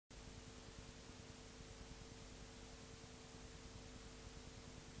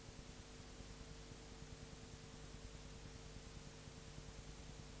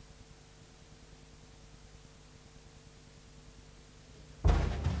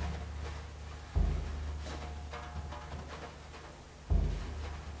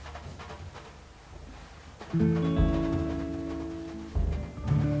They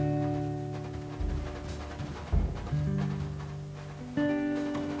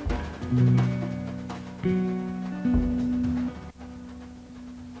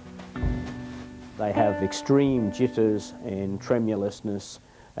have extreme jitters and tremulousness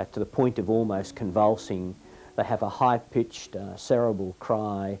to the point of almost convulsing. They have a high-pitched cerebral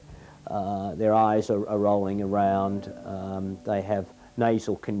cry. Their eyes are rolling around. They have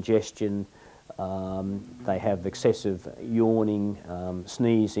nasal congestion. They have excessive yawning,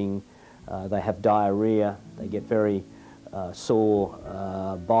 sneezing. They have diarrhea. They get very sore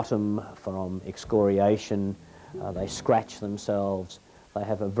bottom from excoriation. They scratch themselves. They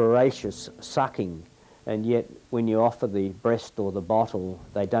have a voracious sucking, and yet when you offer the breast or the bottle,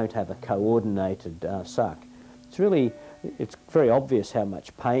 they don't have a coordinated suck. It's very obvious how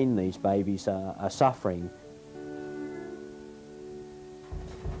much pain these babies are suffering.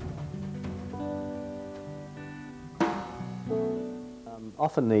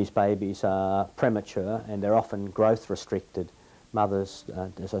 Often these babies are premature and they're often growth restricted. Mothers,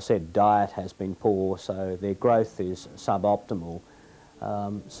 as I said, diet has been poor, so their growth is suboptimal.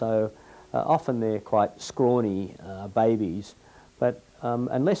 Often they're quite scrawny babies, but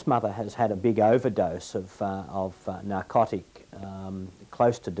unless mother has had a big overdose of narcotic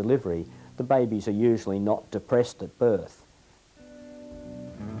close to delivery, the babies are usually not depressed at birth.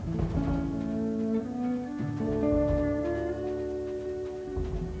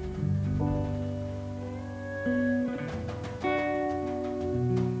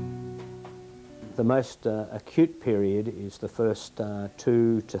 The most acute period is the first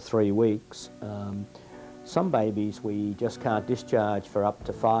 2 to 3 weeks. Some babies we just can't discharge for up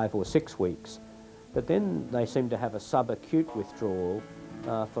to 5 or 6 weeks, but then they seem to have a subacute withdrawal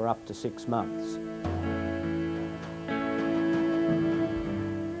for up to 6 months.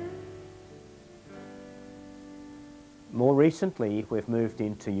 More recently, we've moved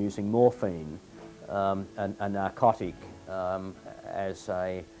into using morphine, a narcotic, as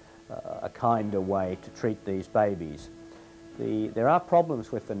a kinder way to treat these babies. There are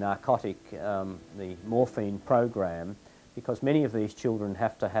problems with the narcotic, the morphine program, because many of these children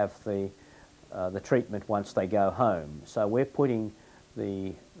have to have the treatment once they go home. So we're putting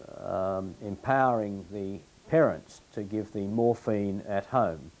empowering the parents to give the morphine at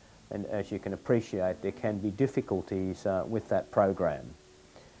home. And as you can appreciate, there can be difficulties with that program.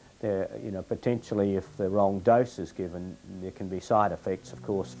 Potentially, if the wrong dose is given, there can be side effects, of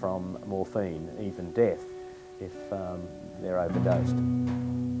course, from morphine, even death, if they're overdosed.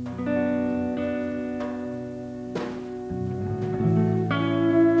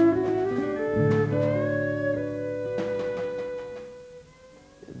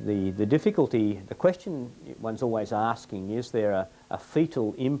 The difficulty, the question one's always asking, is there a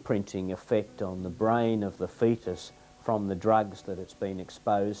fetal imprinting effect on the brain of the fetus from the drugs that it's been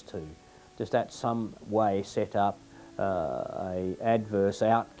exposed to? Does that some way set up an adverse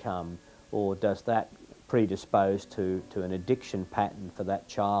outcome, or does that predispose to an addiction pattern for that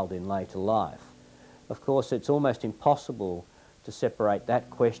child in later life? Of course, it's almost impossible to separate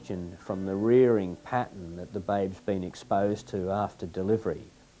that question from the rearing pattern that the babe's been exposed to after delivery.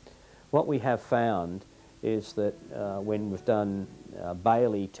 What we have found is that when we've done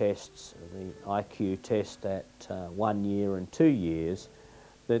Bailey tests, the IQ test at 1 year and 2 years,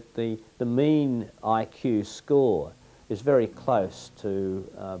 that the mean IQ score is very close to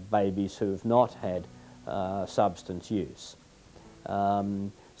babies who have not had substance use.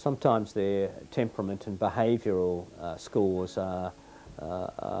 Sometimes their temperament and behavioural scores are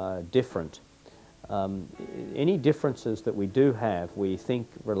different. Any differences that we do have, we think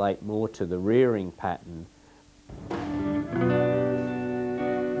relate more to the rearing pattern.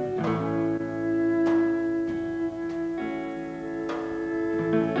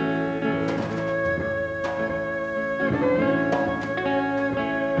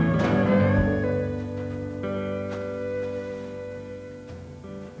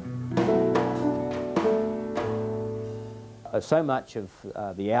 So much of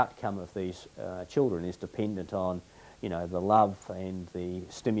the outcome of these children is dependent on, the love and the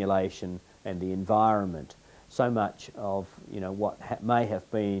stimulation and the environment. So much of, what may have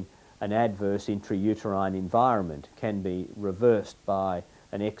been an adverse intrauterine environment can be reversed by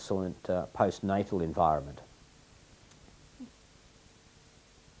an excellent postnatal environment.